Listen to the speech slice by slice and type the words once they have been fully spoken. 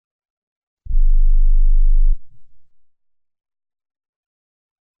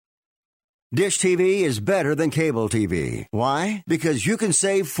Dish TV is better than cable TV. Why? Because you can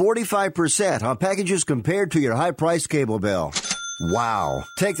save 45% on packages compared to your high-priced cable bill. Wow.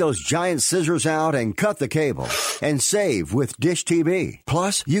 Take those giant scissors out and cut the cable and save with Dish TV.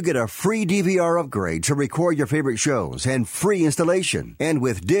 Plus, you get a free DVR upgrade to record your favorite shows and free installation. And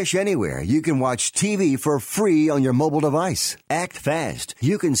with Dish Anywhere, you can watch TV for free on your mobile device. Act fast.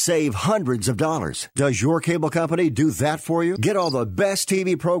 You can save hundreds of dollars. Does your cable company do that for you? Get all the best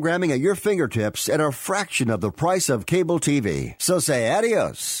TV programming at your fingertips at a fraction of the price of cable TV. So say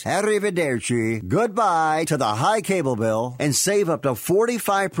adios, arrivederci, goodbye to the high cable bill and save up to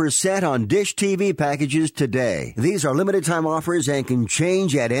 45% on Dish TV packages today. These are limited time offers and can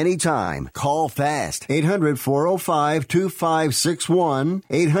change at any time. Call fast. 800-405-2561.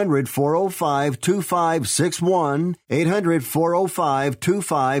 800-405-2561.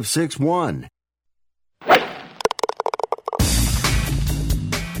 800-405-2561.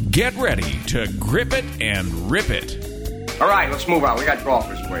 Get ready to grip it and rip it. All right, let's move on. We got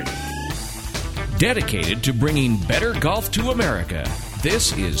golfers waiting. Dedicated to bringing better golf to America,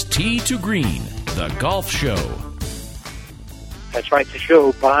 this is Tee to Green, the golf show. That's right, the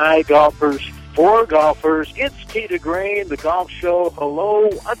show by golfers, for golfers. It's Tee to Green, the golf show. Hello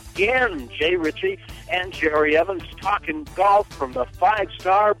again, Jay Ritchie and Jerry Evans, talking golf from the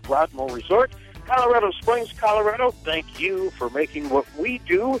 5-star Broadmoor Resort, Colorado Springs, Colorado. Thank you for making what we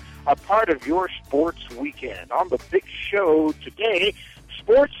do a part of your sports weekend. On the big show today,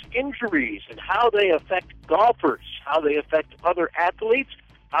 sports injuries and how they affect golfers, how they affect other athletes,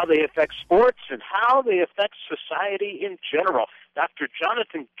 how they affect sports, and how they affect society in general. Dr.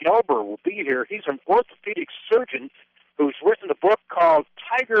 Jonathan Gelber will be here. He's an orthopedic surgeon who's written a book called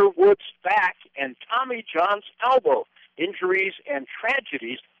Tiger Woods' Back and Tommy John's Elbow, Injuries and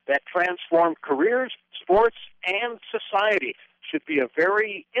Tragedies that Transform Careers, Sports, and Society. Should be a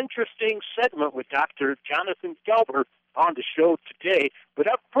very interesting segment with Dr. Jonathan Gelber on the show today. But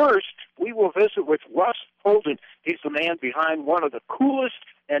up first, we will visit with Russ Holden. He's the man behind one of the coolest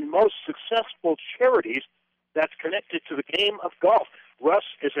and most successful charities that's connected to the game of golf. Russ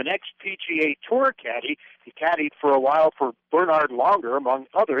is an ex-PGA Tour caddy. He caddied for a while for Bernard Longer, among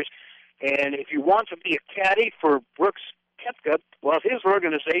others. And if you want to be a caddy for Brooks Koepka, well, his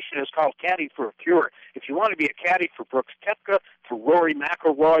organization is called Caddy for a Cure. If you want to be a caddy for Brooks Koepka, for Rory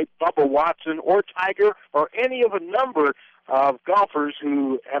McIlroy, Bubba Watson, or Tiger, or any of a number of golfers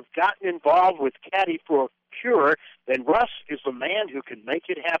who have gotten involved with Caddy for a Cure, then Russ is the man who can make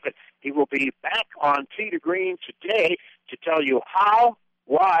it happen. He will be back on Tee to Green today to tell you how,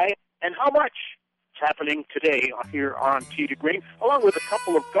 why, and how much is happening today here on Tee to Green, along with a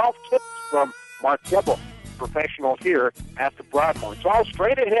couple of golf tips from Mark Gebel, professional here at the Broadmoor. It's all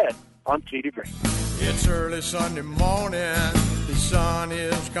straight ahead on Tee to Green. It's early Sunday morning, the sun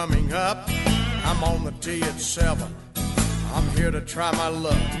is coming up. I'm on the tee at 7. I'm here to try my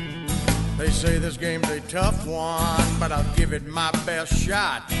luck. They say this game's a tough one, but I'll give it my best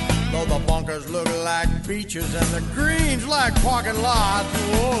shot. Though the bunkers look like beaches and the greens like parking lots.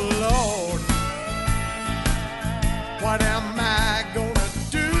 Oh, Lord, what am I gonna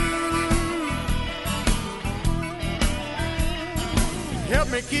do? Help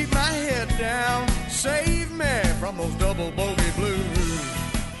me keep my head down. Save me from those double bogey blues.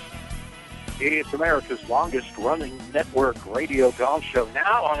 It's America's longest-running network radio golf show,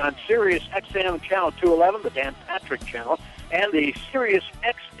 now on Sirius XM Channel 211, the Dan Patrick Channel, and the Sirius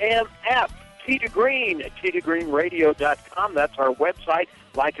XM app. Tee to Green at teetogreenradio.com. That's our website.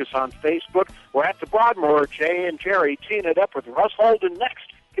 Like us on Facebook. We're at the Broadmoor, Jay and Jerry, teeing it up with Russ Holden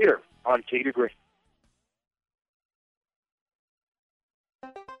next here on Tee to Green.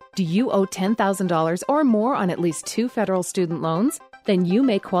 Do you owe $10,000 or more on at least 2 federal student loans? Then you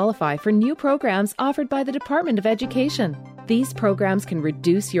may qualify for new programs offered by the Department of Education. These programs can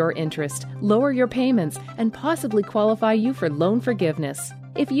reduce your interest, lower your payments, and possibly qualify you for loan forgiveness.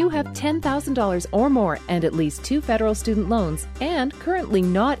 If you have $10,000 or more and at least 2 federal student loans and currently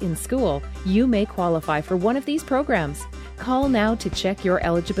not in school, you may qualify for one of these programs. Call now to check your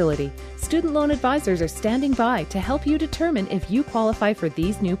eligibility. Student loan advisors are standing by to help you determine if you qualify for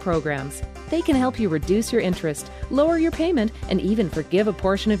these new programs. They can help you reduce your interest, lower your payment, and even forgive a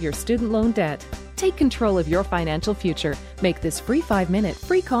portion of your student loan debt. Take control of your financial future. Make this free 5-minute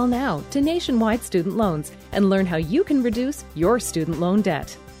free call now to Nationwide Student Loans and learn how you can reduce your student loan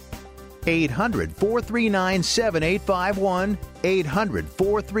debt. 800-439-7851,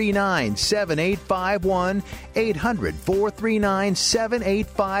 800-439-7851,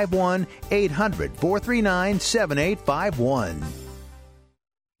 800-439-7851, 800-439-7851.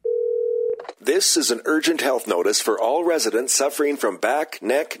 This is an urgent health notice for all residents suffering from back,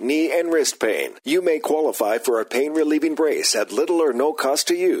 neck, knee, and wrist pain. You may qualify for a pain-relieving brace at little or no cost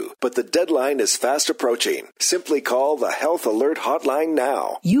to you, but the deadline is fast approaching. Simply call the Health Alert Hotline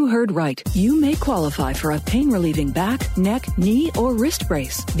now. You heard right. You may qualify for a pain-relieving back, neck, knee, or wrist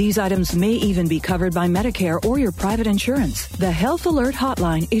brace. These items may even be covered by Medicare or your private insurance. The Health Alert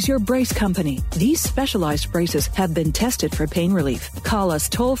Hotline is your brace company. These specialized braces have been tested for pain relief. Call us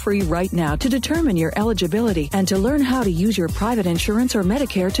toll-free right now to determine your eligibility and to learn how to use your private insurance or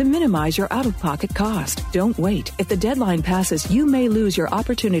Medicare to minimize your out-of-pocket cost. Don't wait. If the deadline passes, you may lose your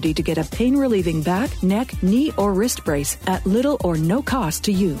opportunity to get a pain-relieving back, neck, knee, or wrist brace at little or no cost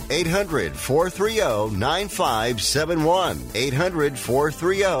to you. 800-430-9571.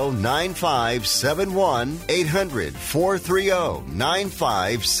 800-430-9571.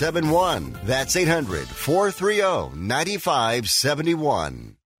 800-430-9571. That's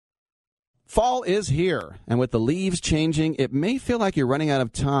 800-430-9571. Fall is here, and with the leaves changing, it may feel like you're running out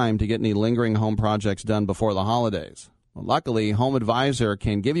of time to get any lingering home projects done before the holidays. Well, luckily, Home Advisor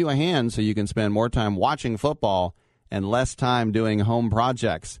can give you a hand so you can spend more time watching football and less time doing home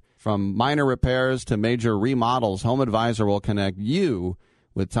projects. From minor repairs to major remodels, Home Advisor will connect you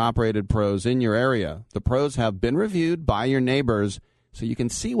with top-rated pros in your area. The pros have been reviewed by your neighbors so you can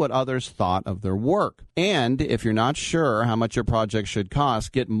see what others thought of their work. And if you're not sure how much your project should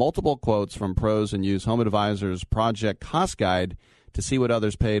cost, get multiple quotes from pros and use Home Advisor's Project Cost Guide to see what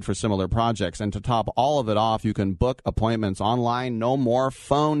others paid for similar projects. And to top all of it off, you can book appointments online, no more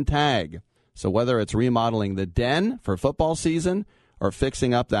phone tag. So whether it's remodeling the den for football season or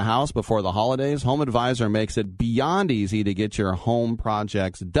fixing up the house before the holidays, Home Advisor makes it beyond easy to get your home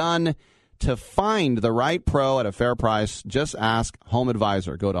projects done. To find the right pro at a fair price, just ask Home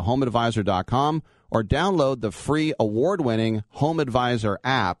Advisor. Go to homeadvisor.com or download the free award-winning Home Advisor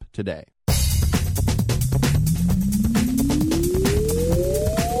app today.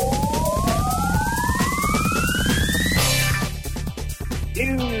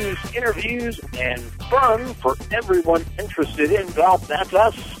 News, interviews, and fun for everyone interested in golf. That's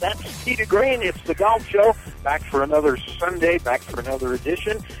us. That's Tee to Green. It's the Golf Show. Back for another Sunday, back for another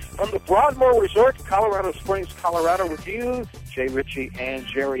edition. From the Broadmoor Resort, Colorado Springs, Colorado, with you, Jay Ritchie and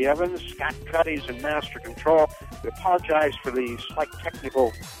Jerry Evans. Scott Cuddy's in master control. We apologize for the slight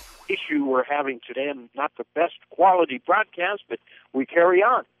technical issue we're having today, and not the best quality broadcast, but we carry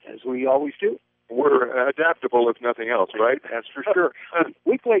on, as we always do. We're adaptable, if nothing else, right? That's for sure.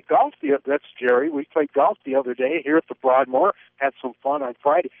 We played golf. That's Jerry. We played golf the other day here at the Broadmoor. Had some fun on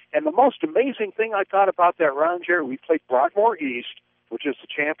Friday. And the most amazing thing I thought about that round, Jerry, we played Broadmoor East, which is the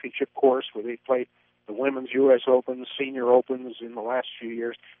championship course where they played the Women's U.S. Opens, Senior Opens in the last few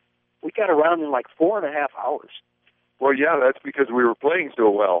years. We got around in like 4.5 hours. Well, yeah, that's because we were playing so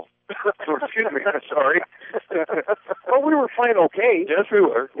well. Excuse me, sorry. Well, we were playing okay. Yes, we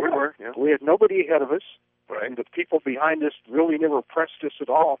were. Yeah. We had nobody ahead of us. Right. And the people behind us really never pressed us at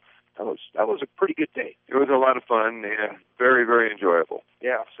all. That was a pretty good day. It was a lot of fun and very, very enjoyable.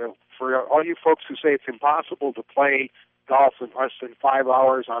 Yeah, so for all you folks who say it's impossible to play golf in less than 5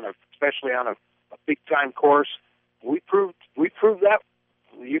 hours, especially on a big-time course, we proved that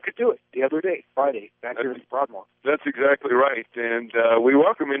you could do it the other day, Friday, back here in Broadmoor. That's exactly right. And we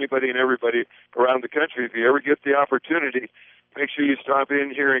welcome anybody and everybody around the country. If you ever get the opportunity, make sure you stop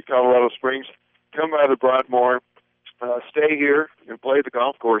in here in Colorado Springs, come by the Broadmoor, stay here and play the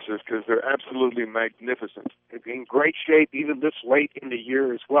golf courses because they're absolutely magnificent. They're in great shape even this late in the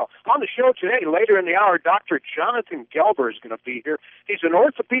year as well. On the show today, later in the hour, Dr. Jonathan Gelber is going to be here. He's an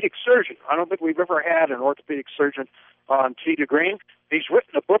orthopedic surgeon. I don't think we've ever had an orthopedic surgeon on Tee to Green. He's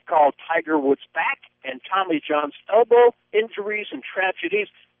written a book called Tiger Woods' Back and Tommy John's Elbow, Injuries and Tragedies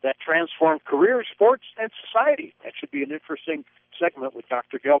that Transformed Career, Sports, and Society. That should be an interesting segment with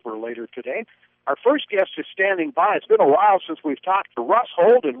Dr. Gelber later today. Our first guest is standing by. It's been a while since we've talked to Russ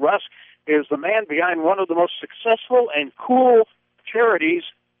Holt, and Russ is the man behind one of the most successful and cool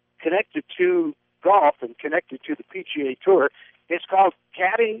charities connected to golf and connected to the PGA Tour. It's called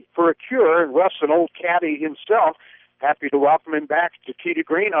Caddy for a Cure, and Russ, an old caddy himself, happy to welcome him back to Tee to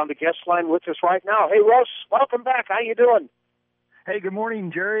Green on the guest line with us right now. Hey, Russ, welcome back. How you doing? Hey, good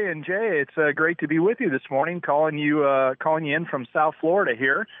morning, Jerry and Jay. It's great to be with you this morning, calling you in from South Florida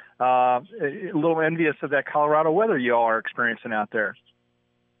here. A little envious of that Colorado weather you all are experiencing out there.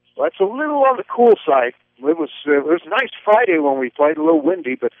 Well, it's a little on the cool side. It was nice Friday when we played, a little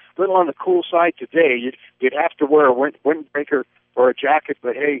windy, but a little on the cool side today. You'd have to wear a windbreaker or a jacket,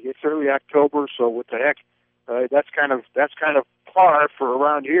 but hey, it's early October, so what the heck? That's kind of par for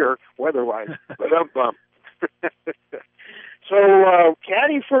around here, weather-wise. But So,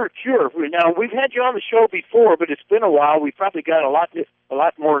 caddy for a cure. Now, we've had you on the show before, but it's been a while. We've probably got a lot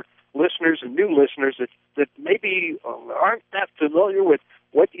more listeners and new listeners that maybe aren't that familiar with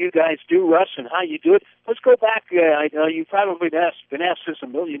what you guys do, Russ, and how you do it. Let's go back. I know you've probably been asked this a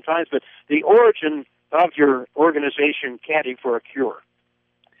million times, but the origin of your organization, Caddy for a Cure.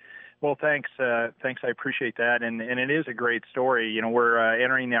 Well, thanks. Thanks. I appreciate that. And it is a great story. You know, we're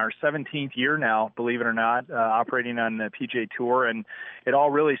entering our 17th year now, believe it or not, operating on the PGA Tour. And it all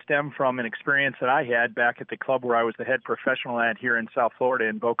really stemmed from an experience that I had back at the club where I was the head professional at here in South Florida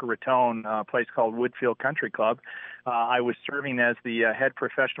in Boca Raton, a place called Woodfield Country Club. I was serving as the head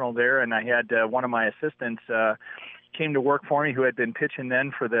professional there, and I had one of my assistants came to work for me who had been pitching then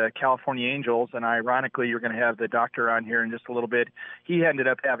for the California Angels, and ironically, you're going to have the doctor on here in just a little bit. He ended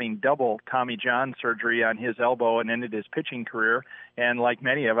up having double Tommy John surgery on his elbow and ended his pitching career. And like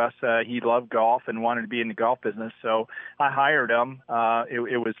many of us, he loved golf and wanted to be in the golf business. So I hired him.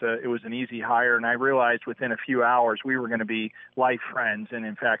 It was an easy hire, and I realized within a few hours we were going to be life friends. And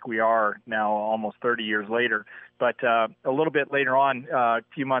in fact, we are now almost 30 years later. But a little bit later on, a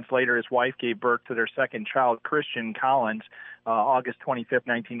few months later, his wife gave birth to their second child, Christian Collins, August 25th,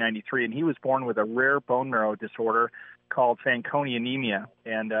 1993. And he was born with a rare bone marrow disorder called Fanconi anemia.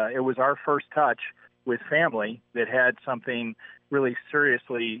 And it was our first touch with family that had something really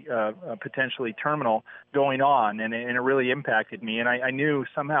seriously, potentially terminal going on, and it really impacted me. And I knew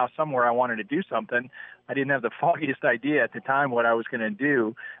somehow, somewhere I wanted to do something. I didn't have the foggiest idea at the time what I was going to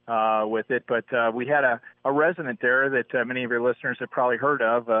do with it, but we had a resident there that many of your listeners have probably heard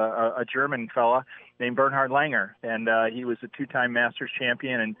of, a German fella named Bernhard Langer, and he was a two-time Masters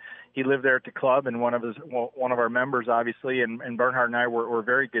champion, and he lived there at the club, and one of our members, obviously, and Bernhard and I were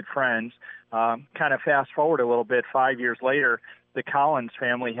very good friends. Kind of fast forward a little bit, 5 years later, the Collins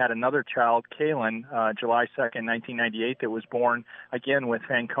family had another child, Kaylin, July 2nd, 1998, that was born, again, with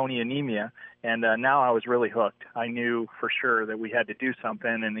Fanconi anemia. And now I was really hooked. I knew for sure that we had to do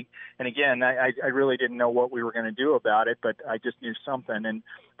something. And again, I really didn't know what we were going to do about it, but I just knew something. And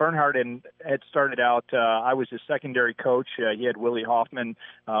Bernhard had started out, I was his secondary coach. He had Willie Hoffman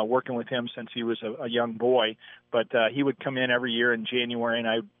working with him since he was a young boy. But he would come in every year in January, and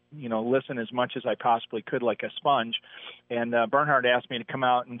I listen as much as I possibly could like a sponge. And Bernhard asked me to come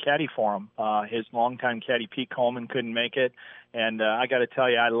out and caddy for him. His longtime caddy, Pete Coleman, couldn't make it. And I got to tell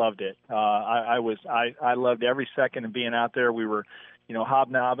you, I loved it. I loved every second of being out there. We were,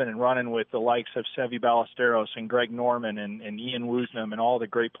 hobnobbing and running with the likes of Seve Ballesteros and Greg Norman and Ian Woosnam and all the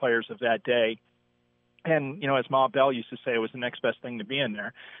great players of that day. And, as Ma Bell used to say, it was the next best thing to be in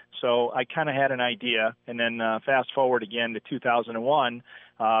there. So I kind of had an idea. And then fast forward again to 2001,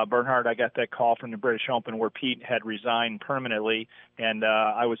 Bernhard, I got that call from the British Open where Pete had resigned permanently. And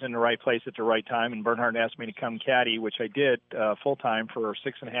I was in the right place at the right time. And Bernhard asked me to come caddy, which I did full-time for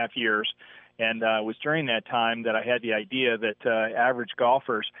 6.5 years. And it was during that time that I had the idea that average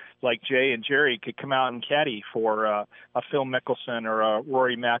golfers like Jay and Jerry could come out and caddy for a Phil Mickelson or a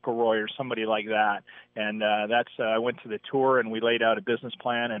Rory McIlroy or somebody like that. And I went to the tour and we laid out a business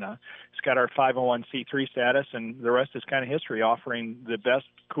plan, and it's got our 501c3 status, and the rest is kind of history, offering the best,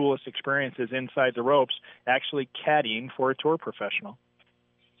 coolest experiences inside the ropes, actually caddying for a tour professional.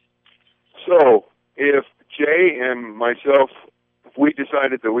 So if Jay and myself, if we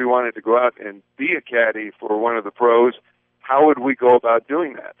decided that we wanted to go out and be a caddy for one of the pros, how would we go about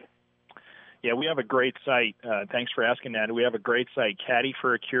doing that? Yeah, we have a great site. Thanks for asking that. We have a great site,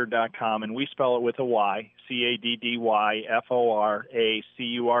 caddyforacure.com, and we spell it with a Y,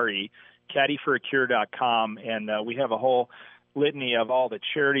 CADDYFORACURE, caddyforacure.com, and we have a whole litany of all the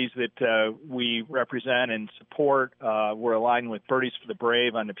charities that we represent and support. We're aligned with Birdies for the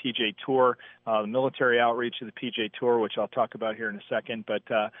Brave on the PGA Tour, the military outreach of the PGA Tour, which I'll talk about here in a second. But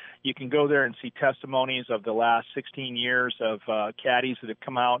you can go there and see testimonies of the last 16 years of caddies that have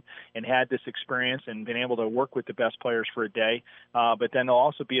come out and had this experience and been able to work with the best players for a day. But then there'll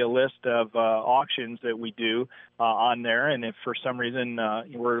also be a list of auctions that we do on there. And if for some reason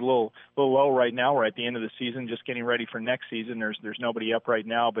we're a little low right now, we're at the end of the season, just getting ready for next season. There's nobody up right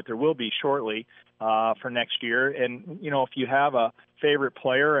now, but there will be shortly for next year. And, if you have a favorite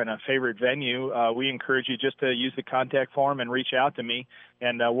player and a favorite venue, we encourage you just to use the contact form and reach out to me,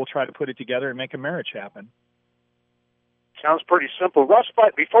 and we'll try to put it together and make a marriage happen. Sounds pretty simple. Russ,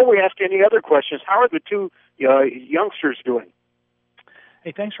 but before we ask any other questions, how are the two youngsters doing?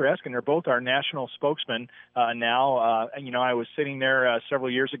 Hey, thanks for asking. They're both our national spokesmen now. I was sitting there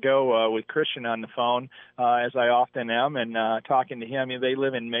several years ago with Christian on the phone, as I often am, and talking to him. They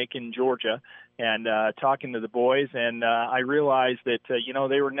live in Macon, Georgia, and talking to the boys. And I realized that,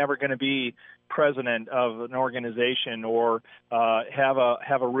 they were never going to be president of an organization or have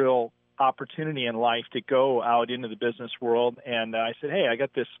a real opportunity in life to go out into the business world. And I said, hey, I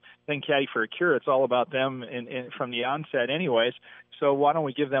got this thing, Caddy for a Cure. It's all about them from the onset anyways. So why don't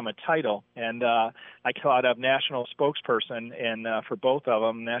we give them a title? And I caught up national spokesperson and for both of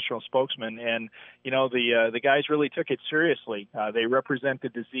them, national spokesman. And, the guys really took it seriously. They represent the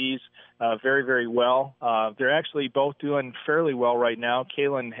disease very, very well. They're actually both doing fairly well right now.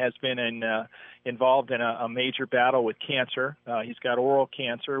 Kalen has been involved in a major battle with cancer. He's got oral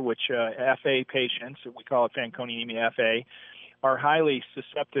cancer, which FA patients, we call it Fanconi anemia FA, are highly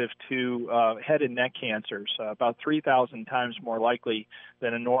susceptible to head and neck cancers, about 3,000 times more likely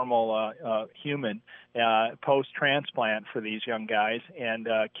than a normal human post-transplant for these young guys. And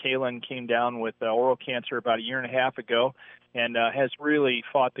Kalen came down with oral cancer about a year and a half ago and has really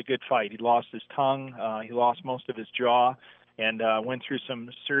fought the good fight. He lost his tongue. He lost most of his jaw and went through some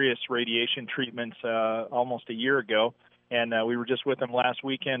serious radiation treatments almost a year ago. And we were just with him last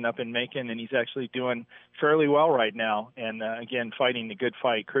weekend up in Macon, and he's actually doing fairly well right now. And, again, fighting the good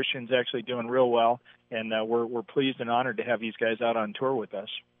fight. Christian's actually doing real well, and we're pleased and honored to have these guys out on tour with us.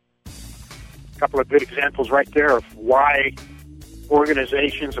 A couple of good examples right there of why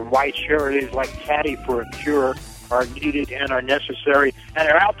organizations and why charities like Caddy for a Cure are needed and are necessary. And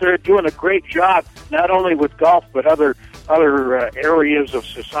they're out there doing a great job, not only with golf, but other areas of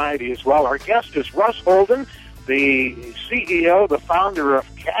society as well. Our guest is Russ Holden, the CEO, the founder of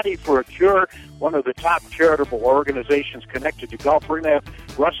Caddy for a Cure, one of the top charitable organizations connected to golf. We're going to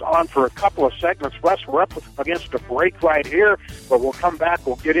have Russ on for a couple of segments. Russ, we're up against a break right here, but we'll come back.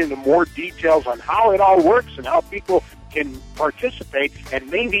 We'll get into more details on how it all works and how people can participate and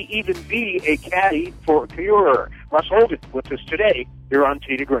maybe even be a caddy for a cure. Russ Holden with us today here on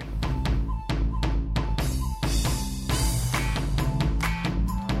Tee to Green.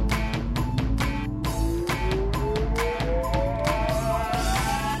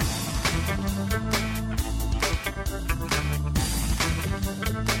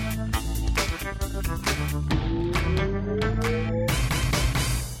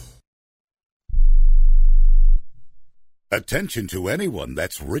 Attention to anyone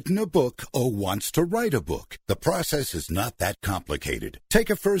that's written a book or wants to write a book. The process is not that complicated. Take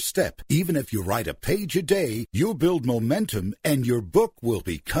a first step. Even if you write a page a day, you'll build momentum and your book will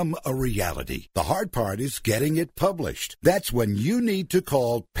become a reality. The hard part is getting it published. That's when you need to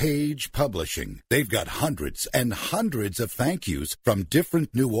call Page Publishing. They've got hundreds and hundreds of thank yous from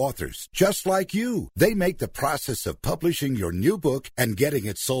different new authors, just like you. They make the process of publishing your new book and getting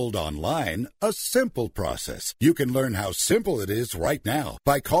it sold online a simple process. You can learn how simple it is right now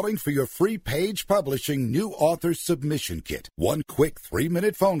by calling for your free Page Publishing New Author Submission Kit. One quick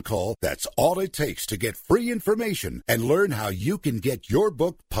 3-minute phone call, that's all it takes to get free information and learn how you can get your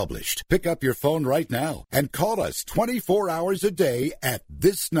book published. Pick up your phone right now and call us 24 hours a day at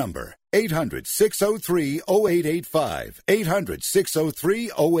this number. 800-603-0885.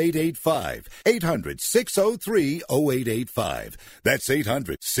 800-603-0885. 800-603-0885. That's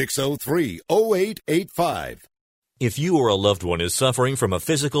 800-603-0885. If you or a loved one is suffering from a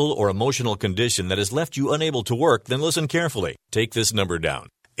physical or emotional condition that has left you unable to work, then listen carefully. Take this number down.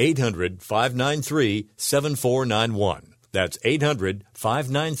 800-593-7491. That's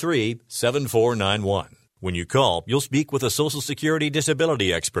 800-593-7491. When you call, you'll speak with a Social Security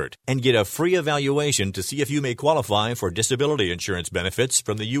disability expert and get a free evaluation to see if you may qualify for disability insurance benefits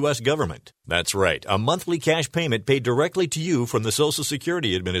from the U.S. government. That's right, a monthly cash payment paid directly to you from the Social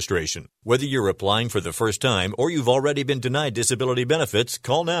Security Administration. Whether you're applying for the first time or you've already been denied disability benefits,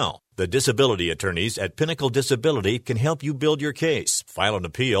 call now. The disability attorneys at Pinnacle Disability can help you build your case, file an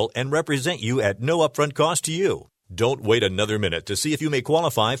appeal, and represent you at no upfront cost to you. Don't wait another minute to see if you may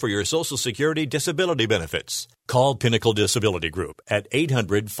qualify for your Social Security disability benefits. Call Pinnacle Disability Group at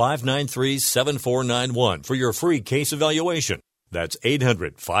 800-593-7491 for your free case evaluation. That's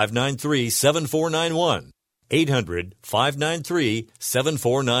 800-593-7491.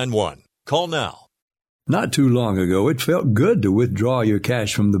 800-593-7491. Call now. Not too long ago, it felt good to withdraw your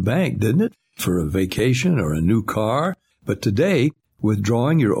cash from the bank, didn't it? For a vacation or a new car. But today,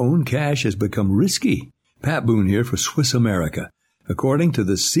 withdrawing your own cash has become risky. Pat Boone here for Swiss America. According to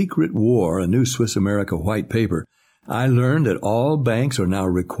The Secret War, a new Swiss America white paper, I learned that all banks are now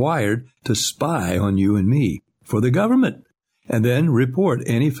required to spy on you and me for the government, and then report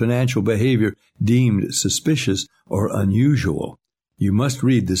any financial behavior deemed suspicious or unusual. You must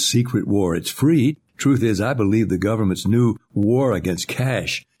read The Secret War. It's free. Truth is, I believe the government's new war against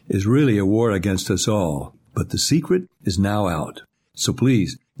cash is really a war against us all. But the secret is now out. So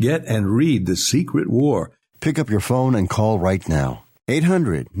please, get and read The Secret War. Pick up your phone and call right now.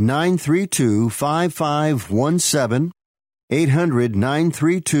 800-932-5517.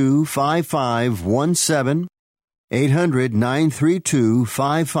 800-932-5517.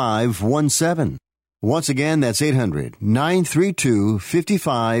 800-932-5517. Once again, that's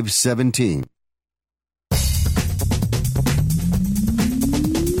 800-932-5517.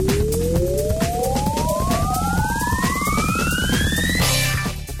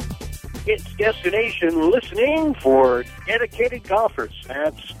 It's destination listening for dedicated golfers.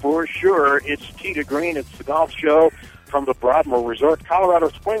 That's for sure. It's Tee to Green. It's the golf show from the Broadmoor Resort, Colorado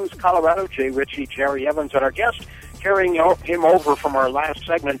Springs, Colorado. Jay Ritchie, Jerry Evans, and our guest carrying him over from our last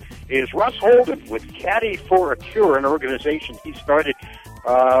segment is Russ Holden with Caddy for a Cure, an organization he started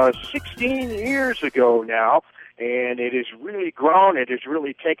 16 years ago now, and it has really grown. It has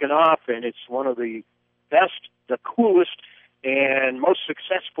really taken off, and it's one of the best, the coolest, and most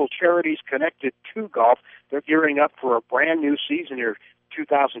successful charities connected to golf. They're gearing up for a brand new season here,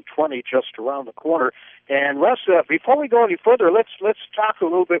 2020, just around the corner. And Russ, before we go any further, let's talk a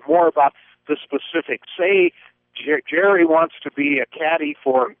little bit more about the specifics. Say Jerry wants to be a caddy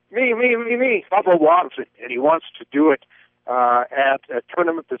for me, Bubba Watson, and he wants to do it at a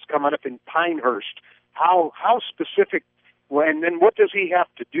tournament that's coming up in Pinehurst. How specific? And then what does he have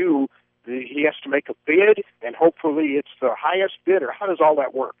to do? He has to make a bid, and hopefully it's the highest bid, or how does all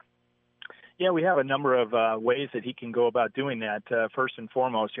that work? Yeah, we have a number of ways that he can go about doing that. First and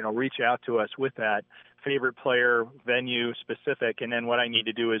foremost, reach out to us with that favorite player, venue specific, and then what I need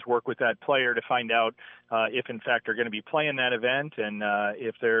to do is work with that player to find out if in fact they're going to be playing that event, and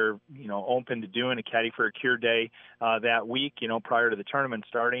if they're open to doing a Caddy for a Cure day that week, prior to the tournament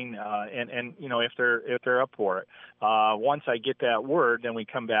starting, and if they're up for it. Once I get that word, then we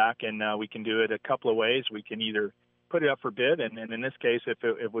come back and we can do it a couple of ways. We can either put it up for bid, and in this case, if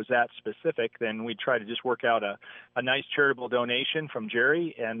it was that specific, then we try to just work out a nice charitable donation from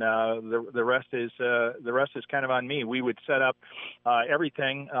Jerry, and the rest is kind of on me. We would set up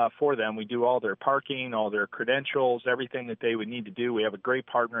everything for them. We do all their parking, all their credentials, everything that they would need to do. We have a great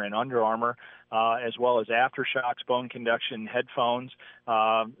partner in Under Armour, as well as Aftershocks, bone conduction, headphones.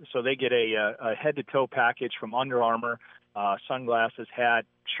 So they get a head-to-toe package from Under Armour. Sunglasses, hat,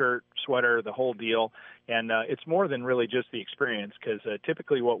 shirt, sweater, the whole deal. And it's more than really just the experience, because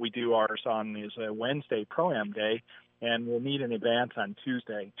typically what we do ours on is a Wednesday Pro-Am day, and we'll meet in advance on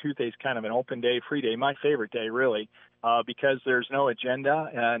Tuesday. Tuesday's kind of an open day, free day, my favorite day, really, because there's no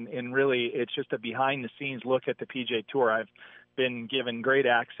agenda, and really it's just a behind-the-scenes look at the PGA Tour. I've been given great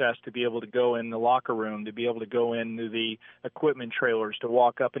access to be able to go in the locker room, to be able to go into the equipment trailers, to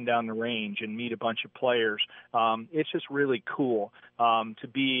walk up and down the range and meet a bunch of players. It's just really cool to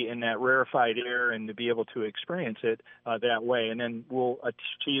be in that rarefied air and to be able to experience it that way. And then we'll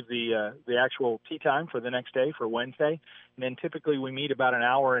achieve the actual tee time for the next day, for Wednesday. And then typically we meet about an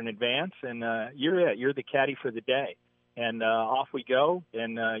hour in advance, and you're the caddy for the day. And off we go,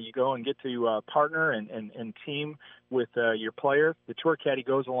 and you go and get to partner and team with your player. The tour caddy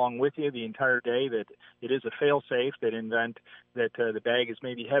goes along with you the entire day. That it is a fail-safe that in event that the bag is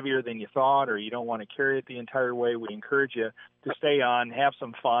maybe heavier than you thought, or you don't want to carry it the entire way. We encourage you to stay on, have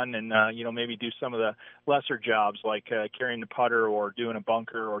some fun, and maybe do some of the lesser jobs like carrying the putter or doing a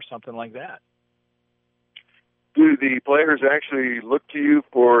bunker or something like that. Do the players actually look to you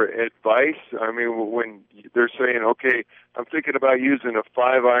for advice? I mean, when they're saying, okay, I'm thinking about using a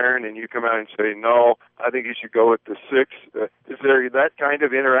 5-iron, and you come out and say, no, I think you should go with the 6. Is there that kind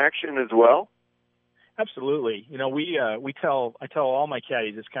of interaction as well? Absolutely. I tell all my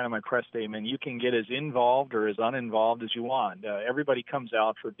caddies, it's kind of my press statement, you can get as involved or as uninvolved as you want. Everybody comes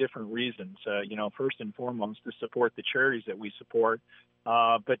out for different reasons. First and foremost, to support the charities that we support.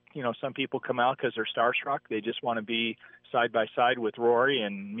 But some people come out because they're starstruck. They just want to be side by side with Rory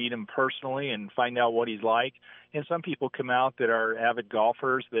and meet him personally and find out what he's like. And some people come out that are avid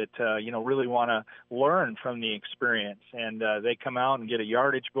golfers that, really want to learn from the experience. And they come out and get a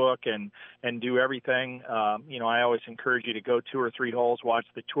yardage book and do everything. I always encourage you to go 2 or 3 holes, watch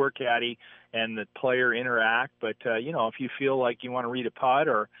the tour caddy and the player interact. But, if you feel like you want to read a putt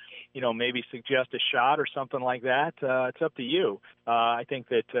or, maybe suggest a shot or something like that, it's up to you. I think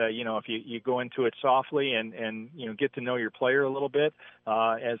that, if you go into it softly and get to know your player a little bit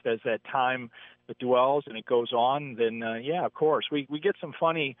as that time dwells and it goes on, then, of course. We get some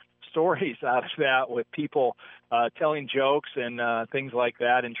funny stories out of that with people telling jokes and things like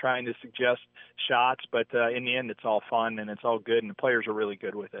that and trying to suggest shots. But in the end, it's all fun and it's all good, and the players are really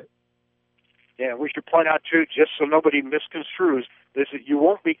good with it. Yeah, we should point out, too, just so nobody misconstrues, is that you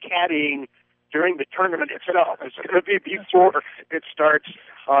won't be caddying during the tournament itself. It's going to be before it starts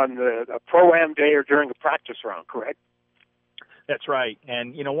on the Pro-Am day or during the practice round, correct? That's right.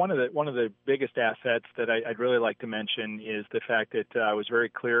 And, one of the biggest assets that I'd really like to mention is the fact that I was very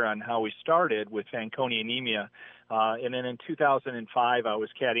clear on how we started with Fanconi anemia. And then in 2005, I was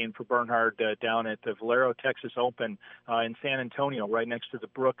caddying for Bernhard down at the Valero Texas Open in San Antonio, right next to the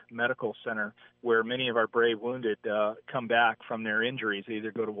Brook Medical Center, where many of our brave wounded come back from their injuries. They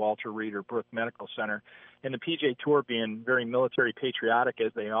either go to Walter Reed or Brook Medical Center. And the PGA Tour, being very military patriotic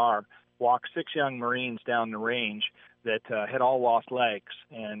as they are, walked 6 young Marines down the range that had all lost legs,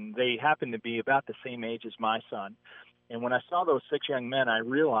 and they happened to be about the same age as my son. And when I saw those 6 young men, I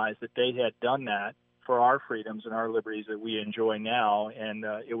realized that they had done that for our freedoms and our liberties that we enjoy now, and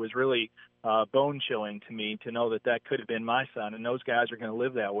it was really bone-chilling to me to know that that could have been my son, and those guys are going to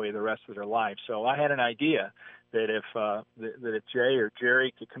live that way the rest of their life. So I had an idea that if Jay or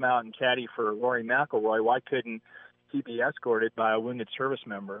Jerry could come out and caddy for Rory McIlroy, why couldn't he be escorted by a wounded service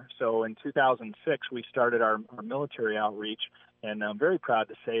member? So in 2006, we started our military outreach, and I'm very proud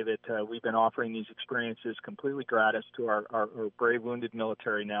to say that we've been offering these experiences completely gratis to our brave wounded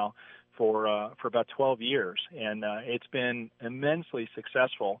military now for about 12 years, and it's been immensely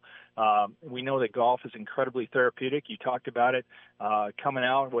successful. We know that golf is incredibly therapeutic. You talked about it coming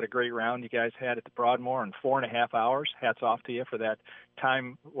out. What a great round you guys had at the Broadmoor in 4.5 hours. Hats off to you for that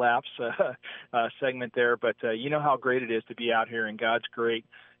time lapse segment there. But you know how great it is to be out here in God's great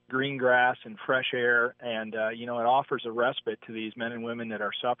green grass and fresh air, and it offers a respite to these men and women that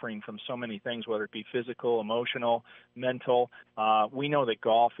are suffering from so many things, whether it be physical, emotional, mental. We know that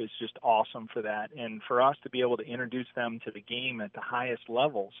golf is just awesome for that, and for us to be able to introduce them to the game at the highest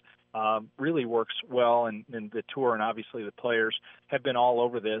levels really works well, and the tour and obviously the players have been all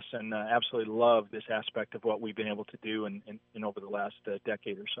over this and absolutely love this aspect of what we've been able to do in over the last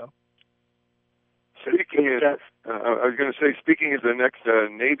decade or so. Speaking as the next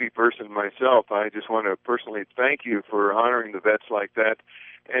Navy person myself, I just want to personally thank you for honoring the vets like that.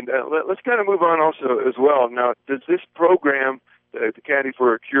 And let's kind of move on also as well. Now, does this program, the Caddy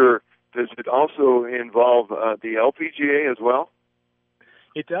for a Cure, does it also involve the LPGA as well?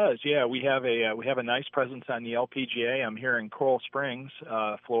 It does, yeah. We have a nice presence on the LPGA. I'm here in Coral Springs,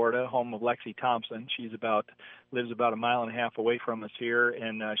 Florida, home of Lexi Thompson. She lives about 1.5 miles away from us here,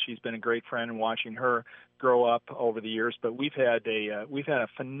 and she's been a great friend in watching her grow up over the years. But we've had a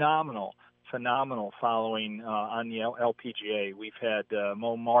phenomenal following on the LPGA. We've had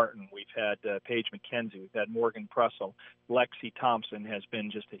Mo Martin, we've had Paige McKenzie, we've had Morgan Pressel. Lexi Thompson has been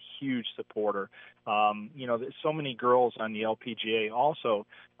just a huge supporter. So many girls on the LPGA also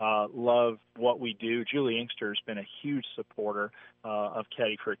love what we do. Julie Inkster's been a huge supporter of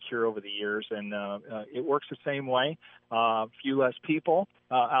Caddy for a Cure over the years, and it works the same way. A few less people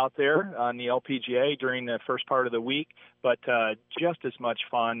out there on the LPGA during the first part of the week, but just as much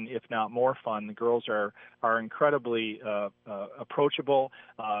fun, if not more fun. The girls are incredibly approachable.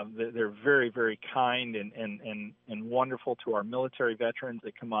 They're very, very kind and wonderful to our military veterans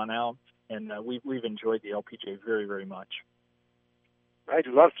that come on out, and we've enjoyed the LPGA very, very much. I'd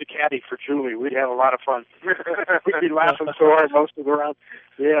love to caddy for Julie. We'd have a lot of fun. We'd be laughing so hard most of the round.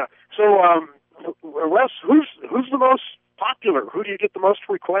 Yeah. So, Wes, who's the most popular? Who do you get the most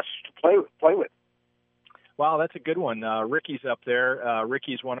requests to play with? Wow, that's a good one. Ricky's up there.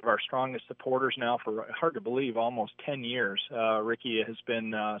 Ricky's one of our strongest supporters now for, hard to believe, almost 10 years. Ricky has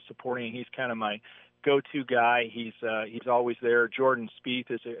been supporting. He's kind of my go-to guy. He's always there. Jordan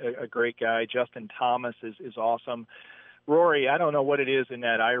Spieth is a great guy. Justin Thomas is awesome. Rory, I don't know what it is in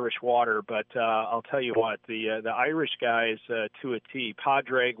that Irish water, but I'll tell you what, the Irish guys to a T.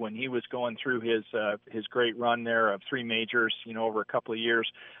 Padraig, when he was going through his great run there of 3 majors, over a couple of years,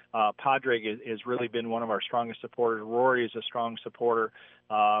 Padraig has really been one of our strongest supporters. Rory is a strong supporter.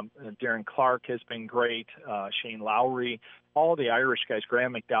 Darren Clark has been great. Shane Lowry, all the Irish guys,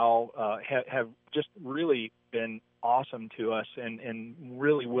 Graham McDowell, have just really been awesome to us and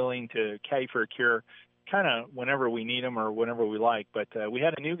really willing to caddy for a cure kind of whenever we need them or whenever we like. But we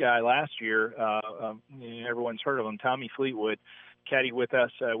had a new guy last year. Everyone's heard of him, Tommy Fleetwood, caddy with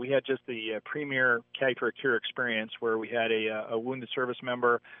us. We had just the premier Caddy for a Cure experience where we had a wounded service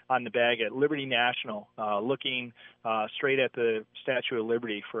member on the bag at Liberty National looking straight at the Statue of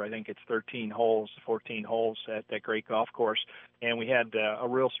Liberty for, I think it's 14 holes at that great golf course. And we had a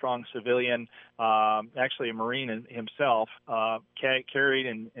real strong civilian, actually a Marine himself, carried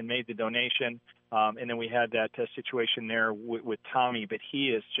and made the donation. And then we had that situation there with Tommy, but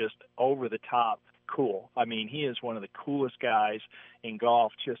he is just over the top cool. I mean, he is one of the coolest guys in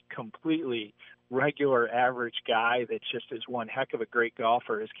golf, just completely regular, average guy that just is one heck of a great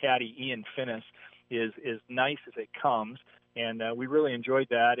golfer. His caddy, Ian Finnis, is nice as it comes, and we really enjoyed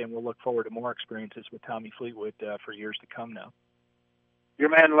that, and we'll look forward to more experiences with Tommy Fleetwood for years to come now. Your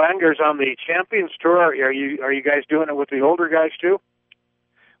man Langer's on the Champions Tour. Are you guys doing it with the older guys too?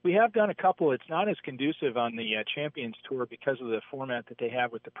 We have done a couple. It's not as conducive on the Champions Tour because of the format that they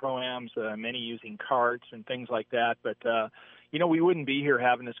have with the Pro-Ams, many using carts and things like that. But, we wouldn't be here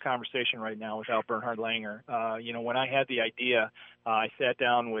having this conversation right now without Bernhard Langer. When I had the idea, I sat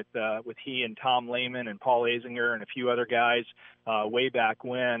down with he and Tom Lehman and Paul Azinger and a few other guys way back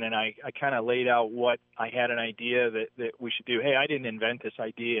when, and I kind of laid out what I had an idea that we should do. Hey, I didn't invent this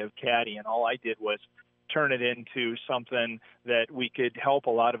idea of caddy, and all I did was turn it into something that we could help a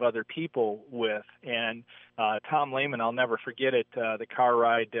lot of other people with. And Tom Lehman, I'll never forget it, the car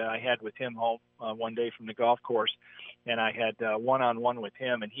ride I had with him home one day from the golf course, and I had one-on-one with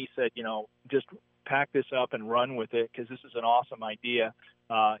him, and he said, just pack this up and run with it because this is an awesome idea.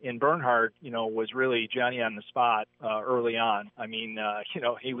 And Bernhard, was really Johnny on the spot early on. I mean,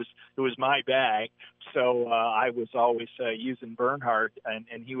 it was my bag, so I was always using Bernhard, and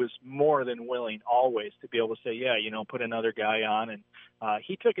he was more than willing always to be able to say, yeah, put another guy on, and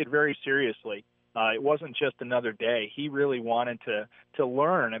he took it very seriously. It wasn't just another day. He really wanted to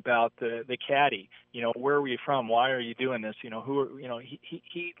learn about the caddy. Where are you from? Why are you doing this? He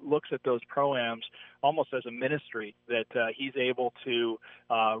looks at those Pro-Ams almost as a ministry that he's able to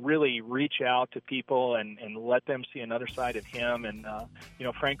really reach out to people and let them see another side of him. And,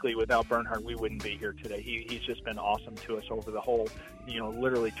 frankly, without Bernhard, we wouldn't be here today. He's just been awesome to us over the whole,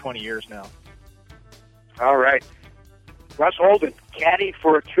 literally 20 years now. All right. Russ Holden, Caddy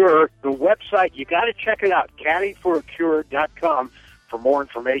for a Cure. The website, you got to check it out, caddyforacure.com for more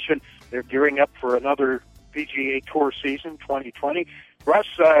information. They're gearing up for another PGA Tour season, 2020. Russ,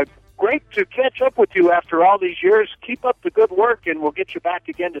 great to catch up with you after all these years. Keep up the good work, and we'll get you back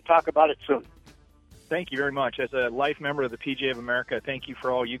again to talk about it soon. Thank you very much. As a life member of the PGA of America, thank you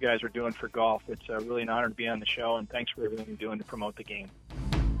for all you guys are doing for golf. It's really an honor to be on the show, and thanks for everything you're doing to promote the game.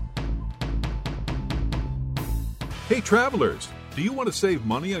 Hey travelers, do you want to save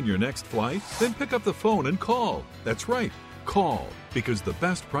money on your next flight? Then pick up the phone and call. That's right, call, because the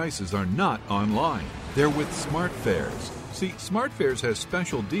best prices are not online. They're with SmartFares. See, SmartFares has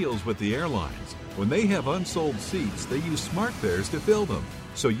special deals with the airlines. When they have unsold seats, they use SmartFares to fill them.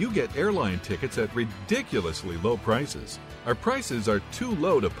 So you get airline tickets at ridiculously low prices. Our prices are too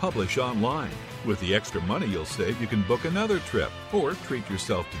low to publish online. With the extra money you'll save, you can book another trip or treat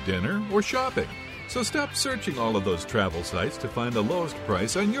yourself to dinner or shopping. So stop searching all of those travel sites to find the lowest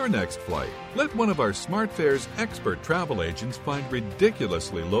price on your next flight. Let one of our SmartFares expert travel agents find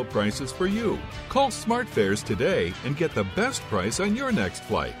ridiculously low prices for you. Call SmartFares today and get the best price on your next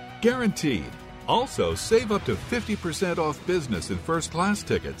flight. Guaranteed. Also, save up to 50% off business and first class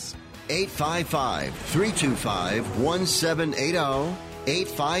tickets. 855-325-1780.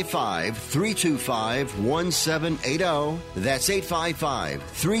 855-325-1780. That's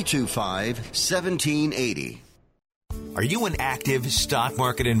 855-325-1780. Are you an active stock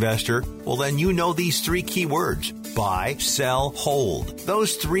market investor? Well, then you know these three key words: buy, sell, hold.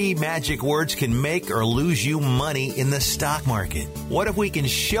 Those three magic words can make or lose you money in the stock market. What if we can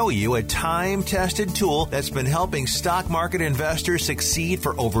show you a time-tested tool that's been helping stock market investors succeed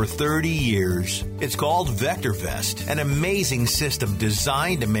for over 30 years? It's called VectorVest, an amazing system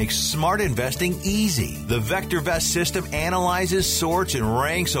designed to make smart investing easy. The VectorVest system analyzes, sorts, and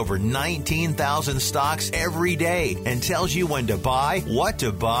ranks over 19,000 stocks every day and tells you when to buy, what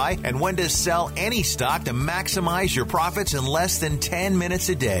to buy, and when to sell any stock to maximize your profits in less than 10 minutes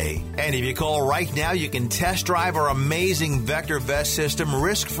a day. And if you call right now, you can test drive our amazing VectorVest system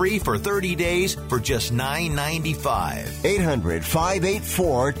risk-free for 30 days for just $9.95.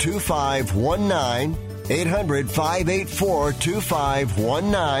 800-584-2519.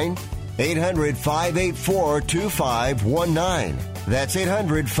 800-584-2519. 800-584-2519. That's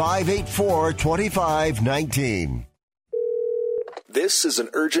 800-584-2519. This is an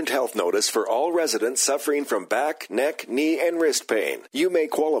urgent health notice for all residents suffering from back, neck, knee, and wrist pain. You may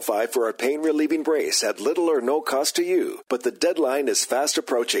qualify for a pain-relieving brace at little or no cost to you, but the deadline is fast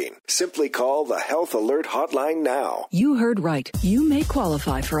approaching. Simply call the Health Alert Hotline now. You heard right. You may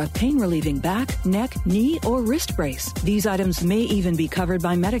qualify for a pain-relieving back, neck, knee, or wrist brace. These items may even be covered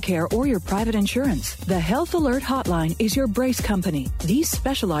by Medicare or your private insurance. The Health Alert Hotline is your brace company. These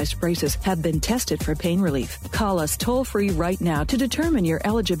specialized braces have been tested for pain relief. Call us toll-free right now to determine your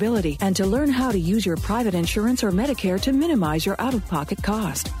eligibility and to learn how to use your private insurance or Medicare to minimize your out-of-pocket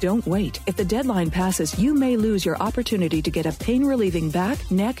cost. Don't wait. If the deadline passes, you may lose your opportunity to get a pain-relieving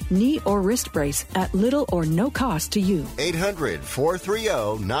back, neck, knee, or wrist brace at little or no cost to you.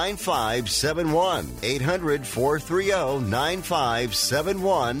 800-430-9571.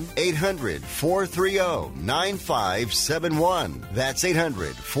 800-430-9571. 800-430-9571. That's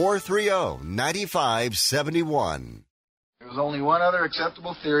 800-430-9571. There's only one other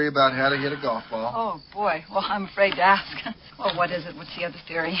acceptable theory about how to hit a golf ball. Oh, boy. Well, I'm afraid to ask. Well, what is it? What's the other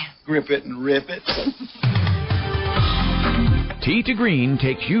theory? Grip it and rip it. Tee to Green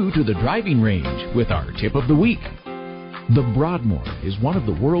takes you to the driving range with our tip of the week. The Broadmoor is one of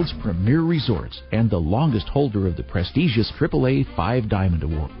the world's premier resorts and the longest holder of the prestigious AAA 5 Diamond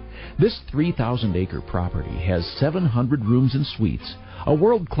Award. This 3,000-acre property has 700 rooms and suites, a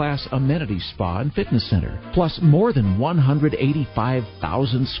world-class amenity spa and fitness center, plus more than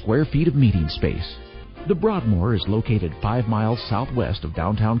 185,000 square feet of meeting space. The Broadmoor is located 5 miles southwest of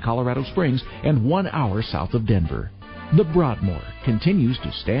downtown Colorado Springs and 1 hour south of Denver. The Broadmoor continues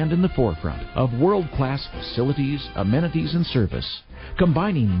to stand in the forefront of world-class facilities, amenities, and service,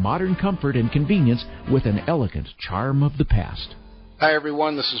 combining modern comfort and convenience with an elegant charm of the past. Hi,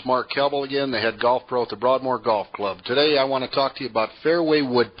 everyone. This is Mark Kelbel again, the head golf pro at the Broadmoor Golf Club. Today, I want to talk to you about fairway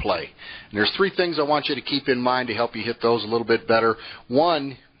wood play. And there's 3 things I want you to keep in mind to help you hit those a little bit better.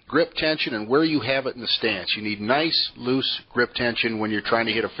 1, grip tension and where you have it in the stance. You need nice, loose grip tension when you're trying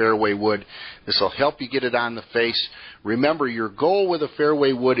to hit a fairway wood. This will help you get it on the face. Remember, your goal with a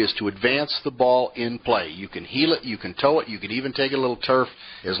fairway wood is to advance the ball in play. You can heel it, you can toe it, you can even take a little turf.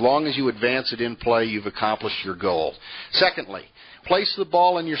 As long as you advance it in play, you've accomplished your goal. Secondly, place the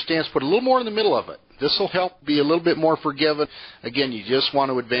ball in your stance, put a little more in the middle of it. This will help be a little bit more forgiving. Again, you just want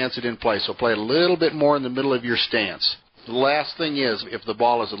to advance it in play, so play it a little bit more in the middle of your stance. The last thing is, if the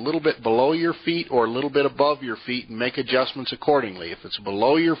ball is a little bit below your feet or a little bit above your feet, make adjustments accordingly. If it's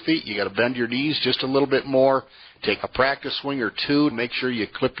below your feet, you got to bend your knees just a little bit more. Take a practice swing or 2 to make sure you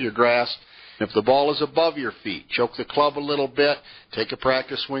clip your grass. If the ball is above your feet, choke the club a little bit. Take a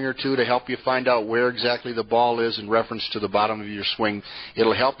practice swing or 2 to help you find out where exactly the ball is in reference to the bottom of your swing.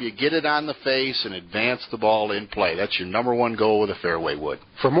 It'll help you get it on the face and advance the ball in play. That's your number 1 goal with a fairway wood.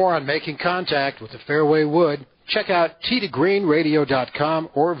 For more on making contact with a fairway wood, check out teetogreenradio.com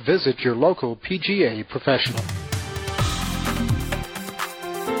or visit your local PGA professional.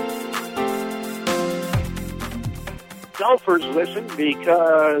 Golfers listen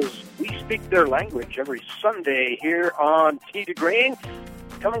because we speak their language every Sunday here on Tee to Green.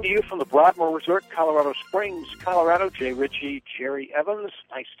 Coming to you from the Broadmoor Resort, Colorado Springs, Colorado. Jay Ritchie, Jerry Evans.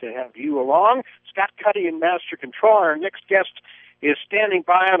 Nice to have you along. Scott Cuddy in Master Control. Our next guest is standing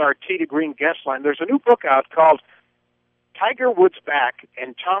by on our Tee to Green guest line. There's a new book out called Tiger Woods' Back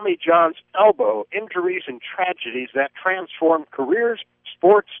and Tommy John's Elbow, Injuries and Tragedies That Transform Careers,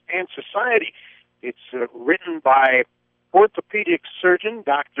 Sports, and Society. It's written by orthopedic surgeon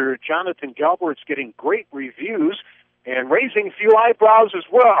Dr. Jonathan Gelber. It's getting great reviews and raising a few eyebrows as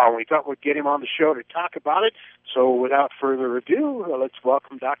well. We thought we'd get him on the show to talk about it. So without further ado, let's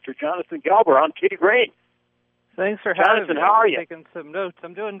welcome Dr. Jonathan Gelber on Tee to Green. Thanks for having me. Jonathan, how are you? Taking some notes.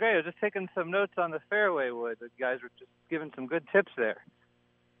 I'm doing great. I was just taking some notes on the fairway wood. The guys were just giving some good tips there.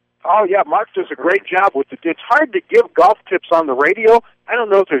 Oh, yeah, Mark does a great job with it. It's hard to give golf tips on the radio. I don't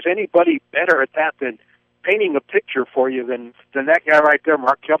know if there's anybody better at that than painting a picture for you than that guy right there,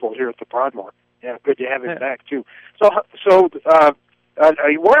 Mark Keppel, here at the Broadmoor. Yeah, good to have him back, too. So,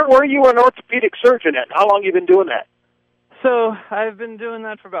 where were you an orthopedic surgeon at? How long have you been doing that? So I've been doing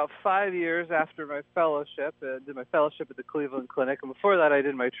that for about 5 years after my fellowship. Did my fellowship at the Cleveland Clinic, and before that I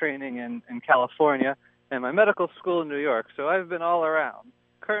did my training in California and my medical school in New York. So I've been all around.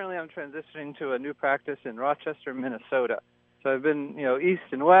 Currently I'm transitioning to a new practice in Rochester, Minnesota. So I've been, east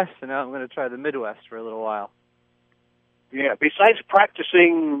and west, and now I'm going to try the Midwest for a little while. Yeah. Besides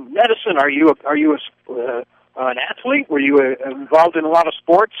practicing medicine, are you an athlete? Were you involved in a lot of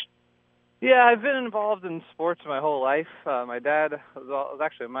sports? Yeah, I've been involved in sports my whole life. My dad was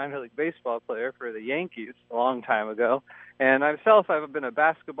actually a minor league baseball player for the Yankees a long time ago. And myself, I've been a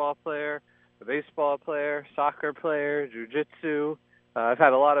basketball player, a baseball player, soccer player, jiu-jitsu. I've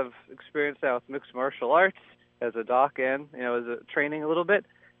had a lot of experience now with mixed martial arts as a doc and, as a training a little bit.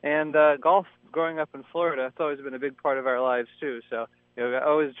 And golf, growing up in Florida, it's always been a big part of our lives, too. So, I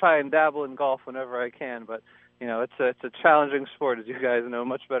always try and dabble in golf whenever I can. But, it's a challenging sport, as you guys know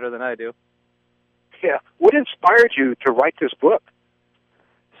much better than I do. Yeah. What inspired you to write this book?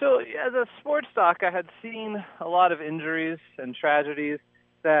 So, as a sports doc, I had seen a lot of injuries and tragedies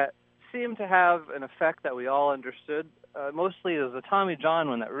that seemed to have an effect that we all understood mostly it was the Tommy John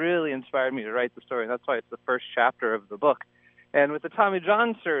one that really inspired me to write the story. And that's why it's the first chapter of the book. And with the Tommy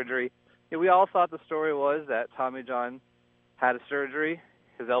John surgery, we all thought the story was that Tommy John had a surgery,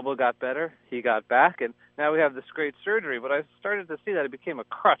 his elbow got better, he got back, and now we have this great surgery. But I started to see that it became a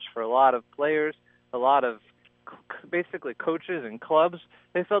crutch for a lot of players, a lot of basically coaches and clubs.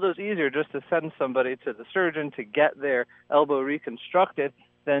 They felt it was easier just to send somebody to the surgeon to get their elbow reconstructed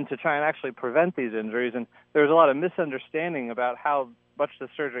than to try and actually prevent these injuries. And there was a lot of misunderstanding about how much the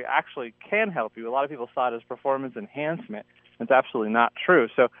surgery actually can help you. A lot of people saw it as performance enhancement. It's absolutely not true.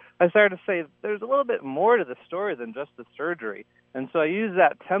 So I started to say there's a little bit more to the story than just the surgery. And so I used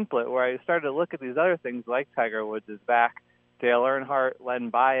that template where I started to look at these other things like Tiger Woods' back, Dale Earnhardt, Len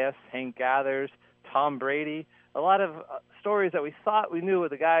Bias, Hank Gathers, Tom Brady, a lot of stories that we thought we knew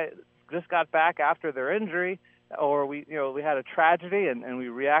the guy just got back after their injury, or we had a tragedy and we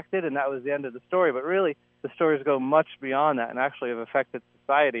reacted and that was the end of the story. But really, the stories go much beyond that and actually have affected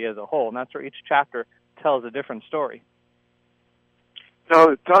society as a whole. And that's where each chapter tells a different story.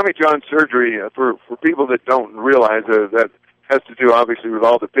 Now, Tommy John surgery, for people that don't realize that has to do obviously with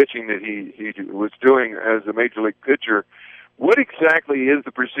all the pitching that he was doing as a major league pitcher. What exactly is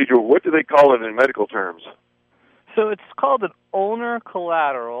the procedure? What do they call it in medical terms? So it's called an ulnar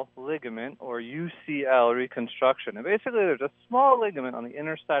collateral ligament, or UCL, reconstruction. And basically there's a small ligament on the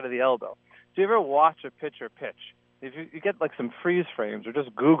inner side of the elbow. Do you ever watch a pitcher pitch? If you get like some freeze frames, or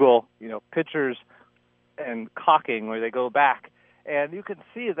just Google, pitchers and cocking where they go back, and you can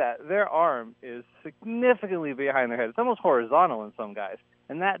see that their arm is significantly behind their head. It's almost horizontal in some guys.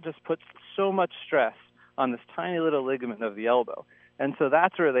 And that just puts so much stress on this tiny little ligament of the elbow. And so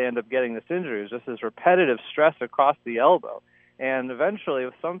that's where they end up getting this injury, is just this repetitive stress across the elbow. And eventually,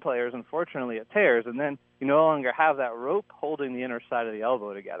 with some players, unfortunately, it tears, and then you no longer have that rope holding the inner side of the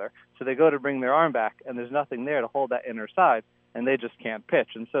elbow together. So they go to bring their arm back, and there's nothing there to hold that inner side, and they just can't pitch.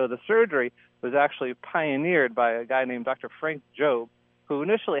 And so the surgery was actually pioneered by a guy named Dr. Frank Jobe, who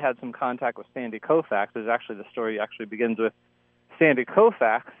initially had some contact with Sandy Koufax. There's actually the story actually begins with Sandy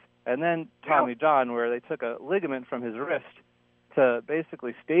Koufax, and then Tommy John, where they took a ligament from his wrist to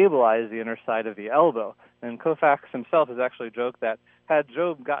basically stabilize the inner side of the elbow. And Koufax himself has actually joked that had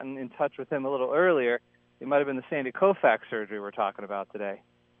Jobe gotten in touch with him a little earlier, it might have been the Sandy Koufax surgery we're talking about today.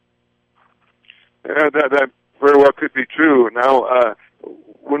 Yeah, that very well could be true. Now,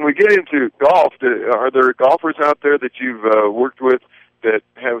 when we get into golf, are there golfers out there that you've worked with that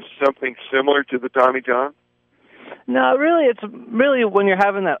have something similar to the Tommy John? No, really, it's really when you're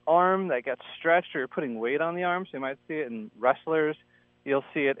having that arm that gets stretched or you're putting weight on the arm. So you might see it in wrestlers. You'll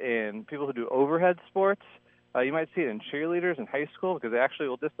see it in people who do overhead sports. You might see it in cheerleaders in high school because they actually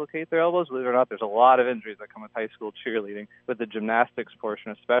will dislocate their elbows. Believe it or not, there's a lot of injuries that come with high school cheerleading, with the gymnastics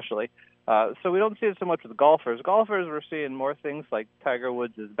portion especially. So we don't see it so much with golfers. Golfers, we're seeing more things like Tiger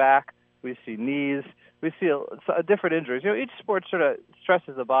Woods' back. We see knees. We see a different injuries. Each sport sort of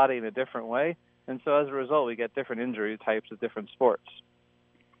stresses the body in a different way. And so as a result, we get different injury types of different sports.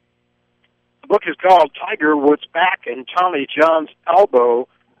 The book is called Tiger Woods' Back and Tommy John's Elbow,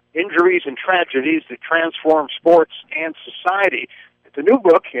 Injuries and Tragedies That Transform Sports and Society. It's a new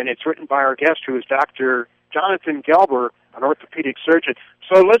book, and it's written by our guest, who is Dr. Jonathan Gelber, an orthopedic surgeon.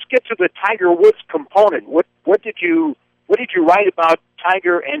 So let's get to the Tiger Woods component. What did you write about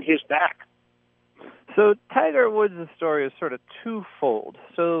Tiger and his back? So Tiger Woods' story is sort of twofold.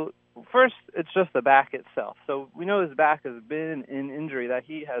 So first, it's just the back itself. So we know his back has been an injury that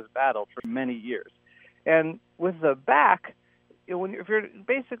he has battled for many years. And with the back, if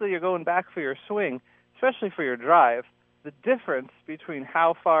you're going back for your swing, especially for your drive, the difference between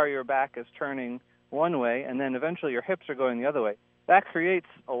how far your back is turning one way and then eventually your hips are going the other way, that creates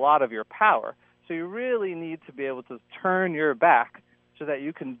a lot of your power. So you really need to be able to turn your back so that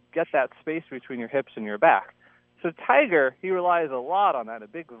you can get that space between your hips and your back. So Tiger, he relies a lot on that, a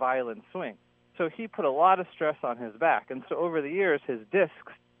big violent swing. So he put a lot of stress on his back. And so over the years, his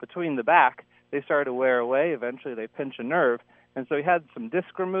discs between the back, they started to wear away. Eventually, they pinch a nerve. And so he had some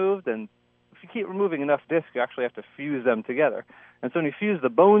disc removed. And if you keep removing enough discs, you actually have to fuse them together. And so when you fuse the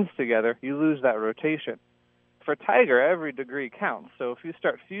bones together, you lose that rotation. For Tiger, every degree counts. So if you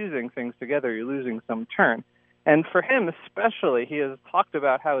start fusing things together, you're losing some turn. And for him especially, he has talked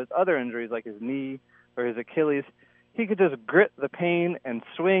about how his other injuries, like his knee or his Achilles, he could just grit the pain and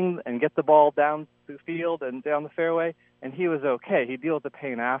swing and get the ball down the field and down the fairway, and he was okay. He'd deal with the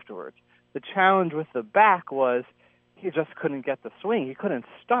pain afterwards. The challenge with the back was he just couldn't get the swing. He couldn't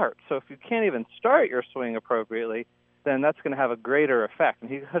start. So if you can't even start your swing appropriately, then that's going to have a greater effect.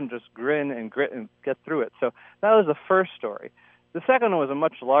 And he couldn't just grin and grit and get through it. So that was the first story. The second one was a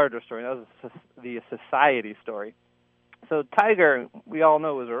much larger story. That was the society story. So Tiger, we all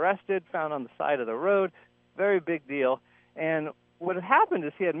know, was arrested, found on the side of the road, very big deal. And what had happened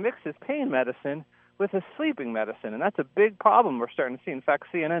is he had mixed his pain medicine with his sleeping medicine, and that's a big problem we're starting to see. In fact,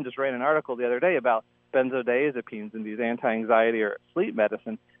 CNN just ran an article the other day about benzodiazepines and these anti-anxiety or sleep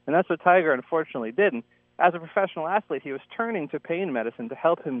medicine, and that's what Tiger unfortunately did. And as a professional athlete, he was turning to pain medicine to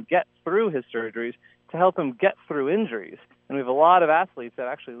help him get through his surgeries, to help him get through injuries. And we have a lot of athletes that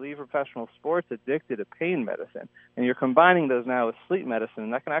actually leave professional sports addicted to pain medicine. And you're combining those now with sleep medicine,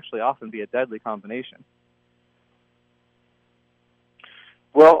 and that can actually often be a deadly combination.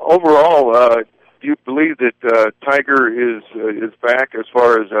 Well, overall, do you believe that Tiger is back as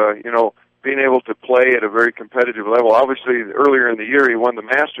far as being able to play at a very competitive level? Obviously, earlier in the year he won the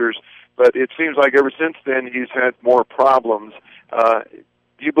Masters, but it seems like ever since then he's had more problems.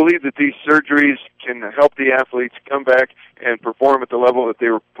 Do you believe that these surgeries can help the athletes come back and perform at the level that they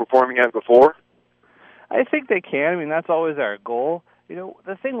were performing at before? I think they can. I mean, that's always our goal. You know,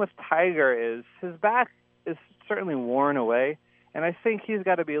 the thing with Tiger is his back is certainly worn away, and I think he's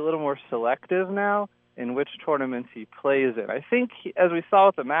got to be a little more selective now in which tournaments he plays in. I think, as we saw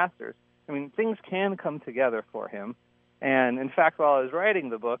with the Masters, I mean, things can come together for him. And, in fact, while I was writing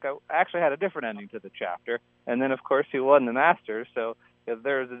the book, I actually had a different ending to the chapter. And then, of course, he won the Masters, so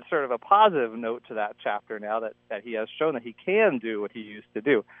there's a sort of a positive note to that chapter now that he has shown that he can do what he used to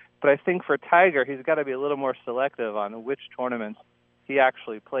do. But I think for Tiger, he's got to be a little more selective on which tournaments he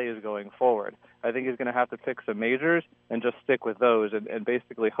actually plays going forward. I think he's going to have to pick some majors and just stick with those and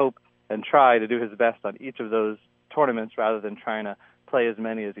basically hope and try to do his best on each of those tournaments rather than trying to play as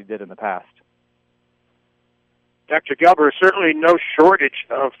many as he did in the past. Dr. Gelber, certainly no shortage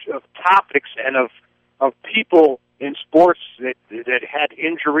of topics and of people in sports that had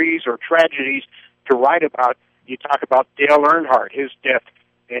injuries or tragedies to write about. You talk about Dale Earnhardt, his death,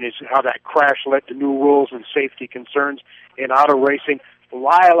 and how that crash led to new rules and safety concerns in auto racing.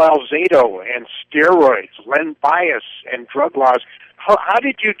 Lyle Alzado and steroids, Len Bias and drug laws. How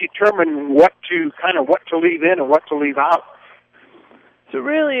did you determine what to leave in and what to leave out? So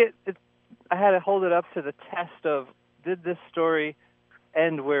really, I had to hold it up to the test of, did this story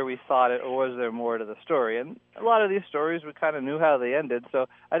end where we thought it, or was there more to the story? And a lot of these stories, we kind of knew how they ended, so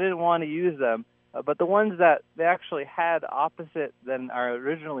I didn't want to use them. But the ones that they actually had opposite than our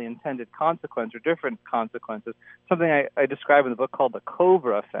originally intended consequence or different consequences, something I describe in the book called the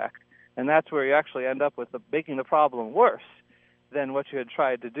Cobra effect, and that's where you actually end up with making the problem worse than what you had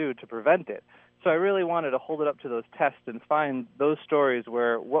tried to do to prevent it. So I really wanted to hold it up to those tests and find those stories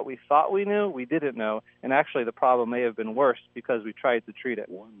where what we thought we knew, we didn't know, and actually the problem may have been worse because we tried to treat it.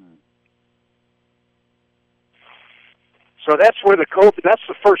 So that's where that's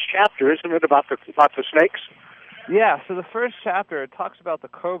the first chapter, isn't it, about the snakes? Yeah, so the first chapter, it talks about the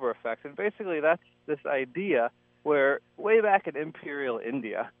Cobra effect, and basically that's this idea where way back in Imperial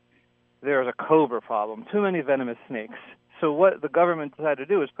India, there was a cobra problem, too many venomous snakes. So what the government decided to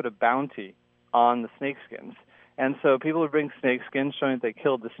do is put a bounty on the snake skins. And so people would bring snake skins showing that they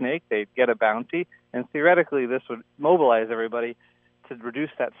killed the snake, they'd get a bounty, and theoretically this would mobilize everybody to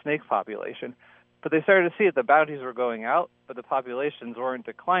reduce that snake population. But they started to see that the bounties were going out, but the populations weren't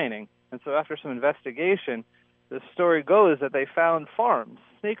declining. And so after some investigation, the story goes that they found farms,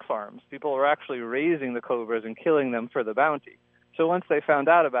 snake farms. People were actually raising the cobras and killing them for the bounty. So once they found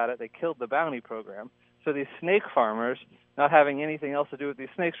out about it, they killed the bounty program. So these snake farmers, not having anything else to do with these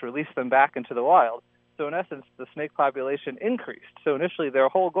snakes, released them back into the wild. So in essence, the snake population increased. So initially their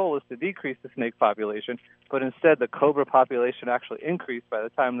whole goal was to decrease the snake population, but instead the cobra population actually increased by the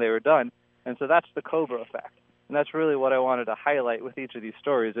time they were done. And so that's the Cobra effect. And that's really what I wanted to highlight with each of these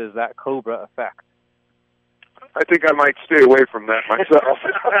stories, is that Cobra effect. I think I might stay away from that myself.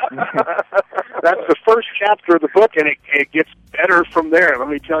 That's the first chapter of the book, and it gets better from there. Let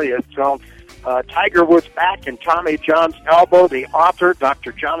me tell you, it's called Tiger Woods Back and Tommy John's Elbow. The author,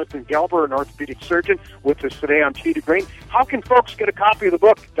 Dr. Jonathan Gelber, an orthopedic surgeon, with us today on Tee to Green. How can folks get a copy of the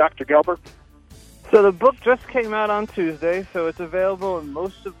book, Dr. Gelber? So the book just came out on Tuesday, so it's available in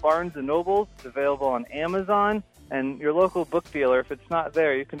most of Barnes & Nobles. It's available on Amazon, and your local book dealer, if it's not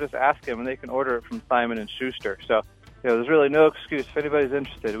there, you can just ask him, and they can order it from Simon & Schuster. So there's really no excuse. If anybody's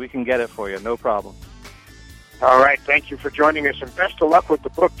interested, we can get it for you, no problem. All right, thank you for joining us, and best of luck with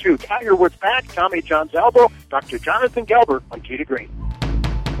the book, too. Tiger Woods Back, Tommy John's Elbow, Dr. Jonathan Gelber on Tee to Green.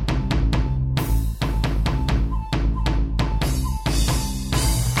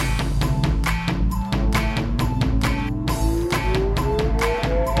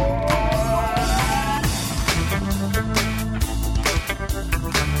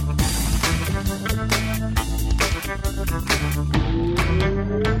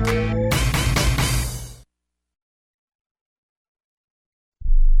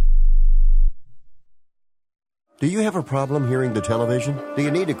 Do you have a problem hearing the television? Do you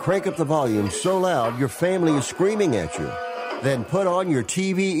need to crank up the volume so loud your family is screaming at you? Then put on your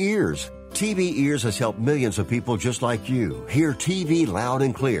TV ears. TV Ears has helped millions of people just like you hear TV loud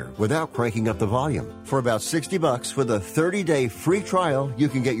and clear without cranking up the volume. For about $60 with a 30-day free trial, you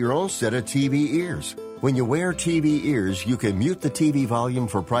can get your own set of TV ears. When you wear TV ears, you can mute the TV volume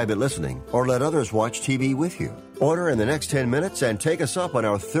for private listening or let others watch TV with you. Order in the next 10 minutes and take us up on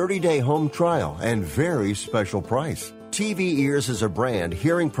our 30-day home trial and very special price. TV Ears is a brand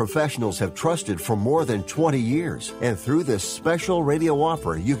hearing professionals have trusted for more than 20 years. And through this special radio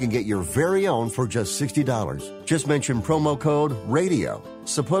offer, you can get your very own for just $60. Just mention promo code RADIO.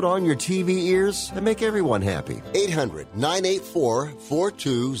 So put on your TV ears and make everyone happy.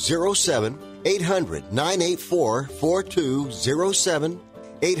 800-984-4207. 800-984-4207.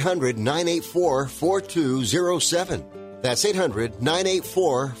 800-984-4207. That's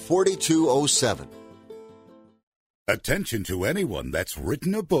 800-984-4207. Attention to anyone that's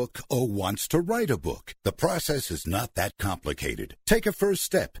written a book or wants to write a book. The process is not that complicated. Take a first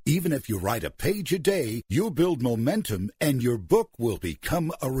step. Even if you write a page a day, you'll build momentum and your book will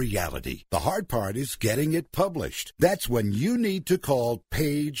become a reality. The hard part is getting it published. That's when you need to call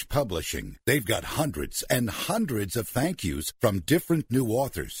Page Publishing. They've got hundreds and hundreds of thank yous from different new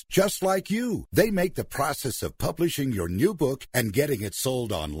authors, just like you. They make the process of publishing your new book and getting it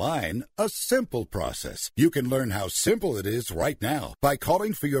sold online a simple process. You can learn how simple it is right now by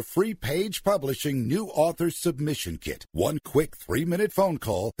calling for your free Page Publishing New Author Submission Kit. One quick 3-minute phone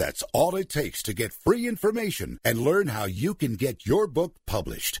call, that's all it takes to get free information and learn how you can get your book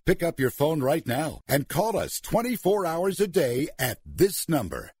published. Pick up your phone right now and call us 24 hours a day at this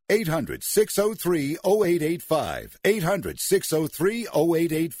number. 800-603-0885.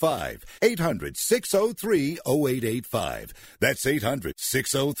 800-603-0885. 800-603-0885. That's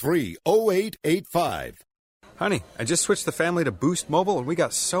 800-603-0885. Honey, I just switched the family to Boost Mobile and we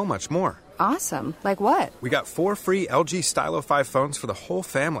got so much more. Awesome. Like what? We got 4 free LG Stylo 5 phones for the whole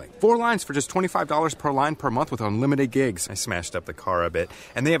family. 4 lines for just $25 per line per month with unlimited gigs. I smashed up the car a bit.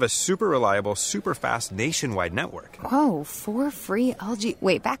 And they have a super reliable, super fast nationwide network. Whoa, 4 free LG...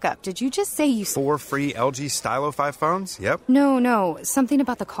 Wait, back up. Did you just say you... 4 free LG Stylo 5 phones? Yep. No. Something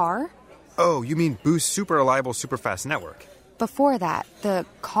about the car? Oh, you mean Boost super reliable, super fast network. Before that, the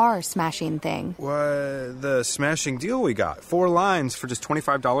car smashing thing. What? The smashing deal we got. 4 lines for just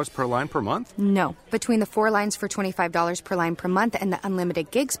 $25 per line per month? No. Between the 4 lines for $25 per line per month and the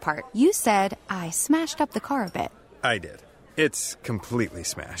unlimited gigs part, you said I smashed up the car a bit. I did. It's completely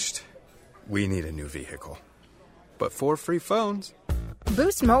smashed. We need a new vehicle. But 4 free phones.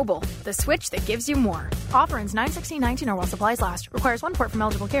 Boost Mobile, the switch that gives you more. Offer ends 9/16/19 or while supplies last. Requires 1 port from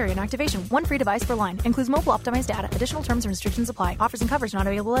eligible carrier and activation. 1 free device per line. Includes mobile optimized data. Additional terms and restrictions apply. Offers and coverage not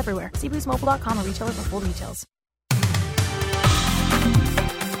available everywhere. See boostmobile.com or retailer for full details.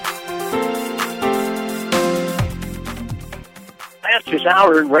 Fastest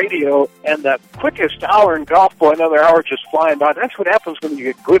hour in radio and the quickest hour in golf. Boy, another hour just flying by. That's what happens when you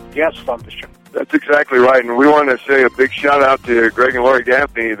get good guests on the show. That's exactly right, and we want to say a big shout-out to Greg and Lori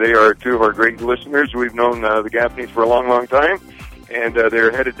Gaffney. They are 2 of our great listeners. We've known the Gaffneys for a long, long time, and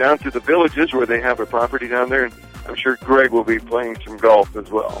they're headed down to the Villages where they have a property down there, and I'm sure Greg will be playing some golf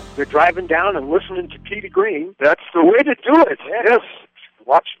as well. They're driving down and listening to Tee to Green. That's the way to do it, yes.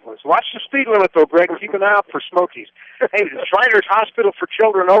 Watch the speed limit, though, Greg. Keep an eye out for Smokies. Hey, the Shriners Hospital for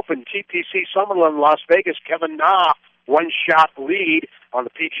Children Open, TPC Summerlin, Las Vegas. Kevin Na, 1-shot lead on the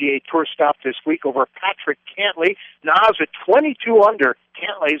PGA Tour stop this week over Patrick Cantlay. Na's at 22 under.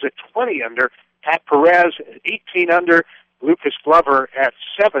 Cantlay's at 20 under. Pat Perez at 18 under. Lucas Glover at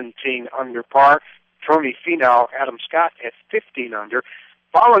 17 under par. Tony Finau, Adam Scott at 15 under.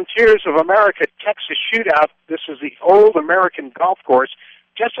 Volunteers of America Texas Shootout. This is the Old American Golf Course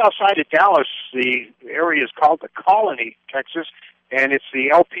just outside of Dallas. The area is called the Colony, Texas, and it's the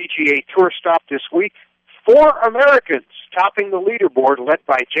LPGA Tour stop this week. 4 Americans topping the leaderboard, led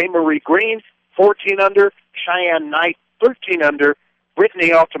by J. Marie Green, 14 under, Cheyenne Knight, 13 under, Brittany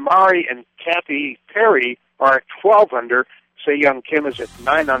Altamari and Kathy Perry are at 12 under, Se Young Kim is at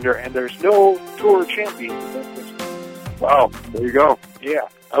 9 under, and there's no Tour champion. Wow, there you go. Yeah.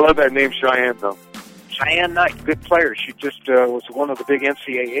 I love that name, Cheyenne, though. Cheyenne Knight, good player. She just was one of the big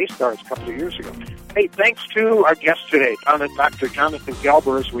NCAA stars a couple of years ago. Hey, thanks to our guest today, Dr. Jonathan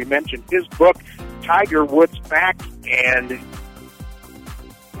Gelber, as we mentioned, his book, Tiger Woods Back, and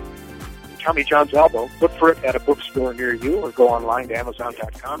Tommy John's Elbow. Look for it at a bookstore near you or go online to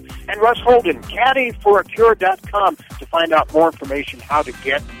Amazon.com. And Russ Holden, caddyforacure.com to find out more information how to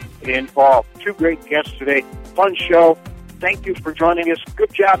get involved. 2 great guests today. Fun show. Thank you for joining us.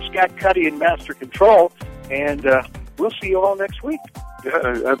 Good job, Scott Cuddy in Master Control. and we'll see you all next week.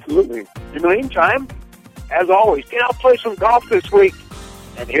 Yeah, absolutely. In the meantime, as always, get out and play some golf this week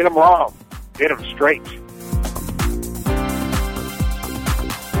and hit them wrong. Hit them straight.